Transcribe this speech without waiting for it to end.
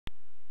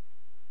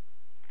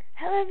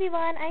Hello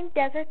everyone, I'm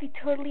Desert, the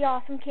totally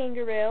awesome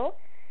kangaroo,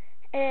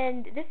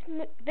 and this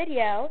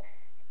video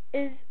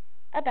is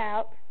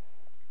about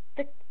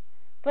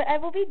what I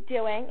will be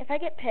doing if I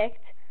get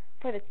picked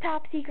for the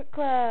Top Secret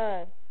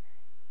Club.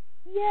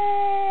 Yay!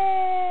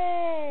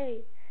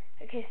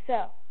 Okay,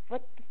 so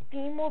what the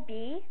theme will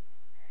be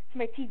for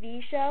my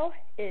TV show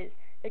is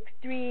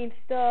Extreme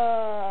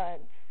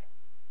Stunts.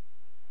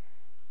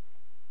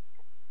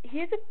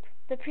 Here's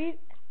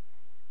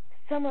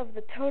some of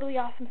the totally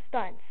awesome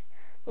stunts.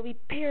 We'll be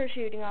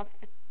parachuting off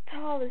the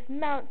tallest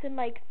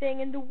mountain-like thing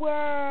in the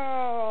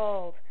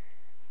world.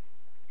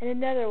 And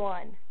another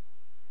one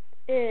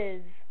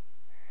is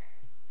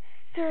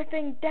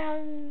surfing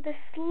down the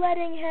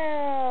sledding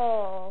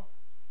hill.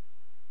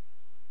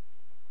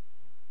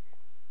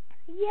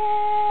 Yay!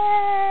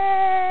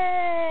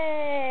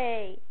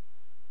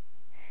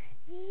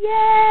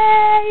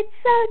 Yay! It's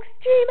so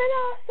extreme and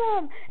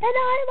awesome! And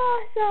I'm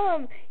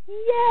awesome!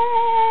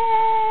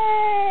 Yay!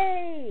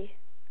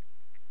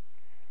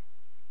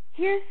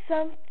 Here's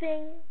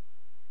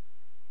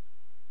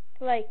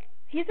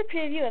here's a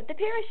preview of the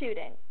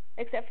parachuting,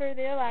 except for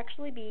there'll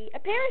actually be a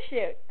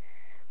parachute.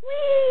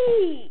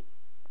 Whee!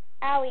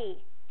 Owie.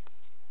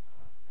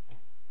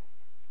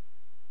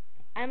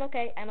 I'm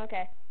okay.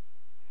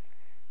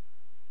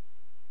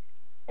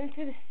 And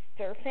for the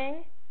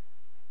surfing,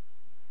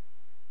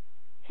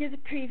 here's a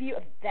preview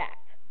of that.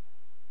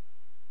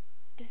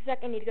 Just a sec,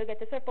 I need to go get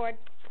the surfboard.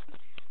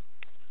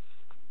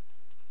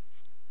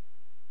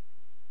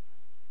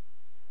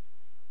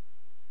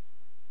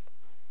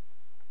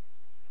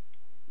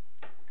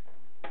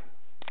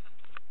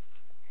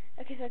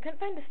 Okay, so I couldn't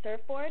find the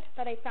surfboard,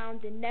 but I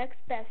found the next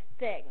best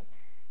thing,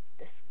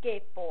 the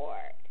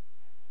skateboard.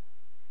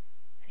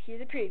 So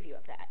here's a preview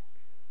of that.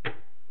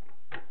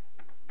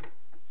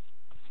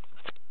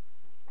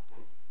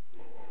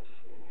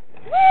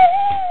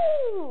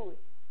 Woo!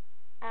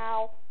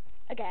 Ow.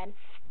 Again.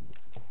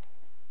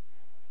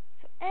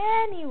 So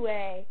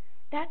anyway,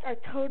 that's our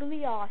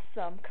totally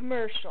awesome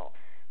commercial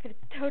for the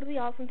totally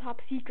awesome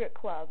Top Secret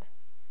Club,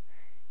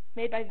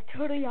 made by the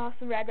totally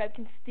awesome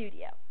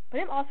RADwebkinzstudio. But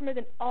I'm awesomer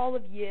than all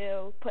of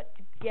you put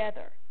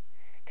together,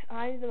 because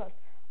I'm the most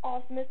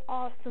awesomest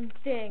awesome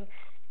thing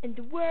in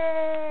the world.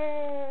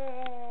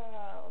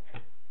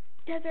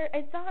 Desert,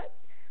 I thought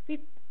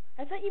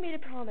you made a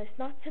promise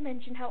not to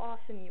mention how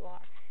awesome you are,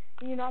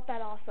 and you're not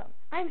that awesome.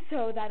 I'm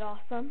so that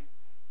awesome.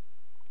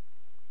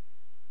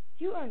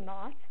 You are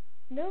not.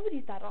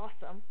 Nobody's that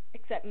awesome,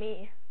 except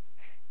me.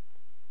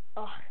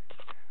 Ugh.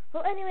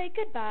 Well, anyway,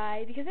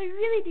 goodbye, because I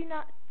really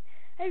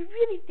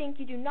think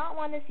you do not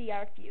want to see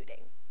our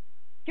feuding.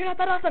 You're not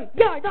that awesome.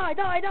 Die.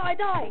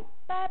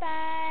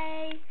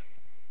 Bye-bye.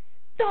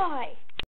 Die.